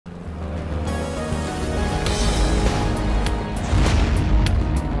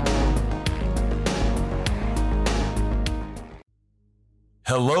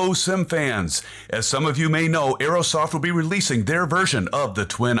Hello SimFans! As some of you may know, Aerosoft will be releasing their version of the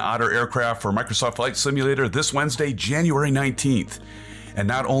Twin Otter aircraft for Microsoft Flight Simulator this Wednesday, January 19th. And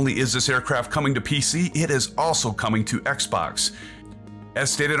not only is this aircraft coming to PC, it is also coming to Xbox. As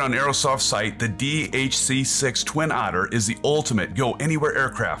stated on Aerosoft's site, the DHC-6 Twin Otter is the ultimate go-anywhere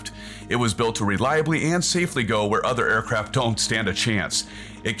aircraft. It was built to reliably and safely go where other aircraft don't stand a chance.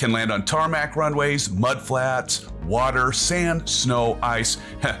 It can land on tarmac runways, mudflats, water, sand, snow, ice,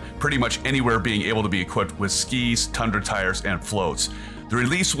 pretty much anywhere, being able to be equipped with skis, tundra tires, and floats. The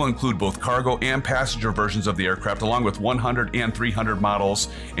release will include both cargo and passenger versions of the aircraft, along with 100 and 300 models,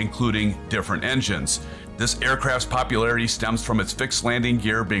 including different engines. This aircraft's popularity stems from its fixed landing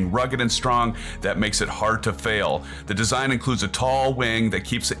gear being rugged and strong that makes it hard to fail. The design includes a tall wing that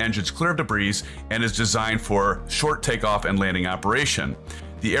keeps the engines clear of debris and is designed for short takeoff and landing operation.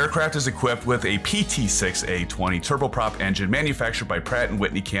 The aircraft is equipped with a PT6A20 turboprop engine manufactured by Pratt &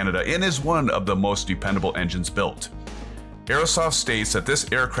 Whitney Canada and is one of the most dependable engines built. Aerosoft states that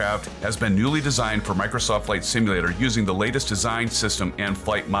this aircraft has been newly designed for Microsoft Flight Simulator using the latest design system and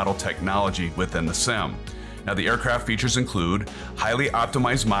flight model technology within the sim. Now, the aircraft features include highly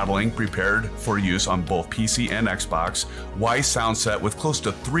optimized modeling prepared for use on both PC and Xbox, wide sound set with close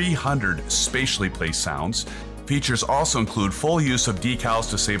to 300 spatially placed sounds. Features also include full use of decals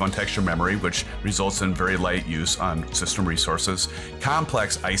to save on texture memory, which results in very light use on system resources,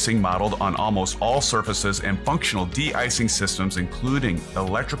 complex icing modeled on almost all surfaces, and functional de-icing systems including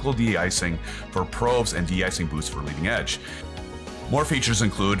electrical de-icing for probes and de-icing boots for leading edge. More features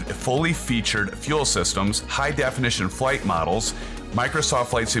include fully featured fuel systems, high-definition flight models, Microsoft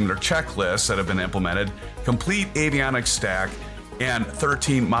Flight Simulator checklists that have been implemented, complete avionics stack, and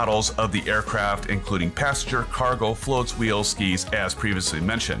 13 models of the aircraft, including passenger, cargo, floats, wheels, skis, as previously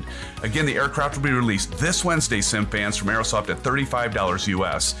mentioned. Again, the aircraft will be released this Wednesday, SimFans, from Aerosoft at $35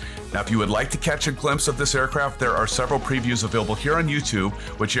 US. Now, if you would like to catch a glimpse of this aircraft, there are several previews available here on YouTube,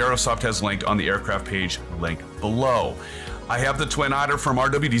 which Aerosoft has linked on the aircraft page linked below. I have the Twin Otter from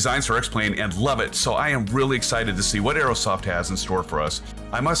RW Designs for X-Plane and love it, so I am really excited to see what Aerosoft has in store for us.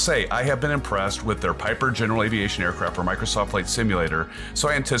 I must say, I have been impressed with their Piper general aviation aircraft for Microsoft Flight Simulator, so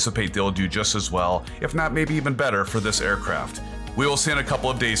I anticipate they'll do just as well, if not maybe even better, for this aircraft. We will see in a couple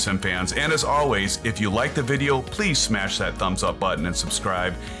of days, SimFans, and as always, if you like the video, please smash that thumbs up button and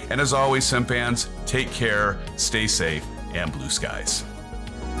subscribe. And as always, SimFans, take care, stay safe, and blue skies.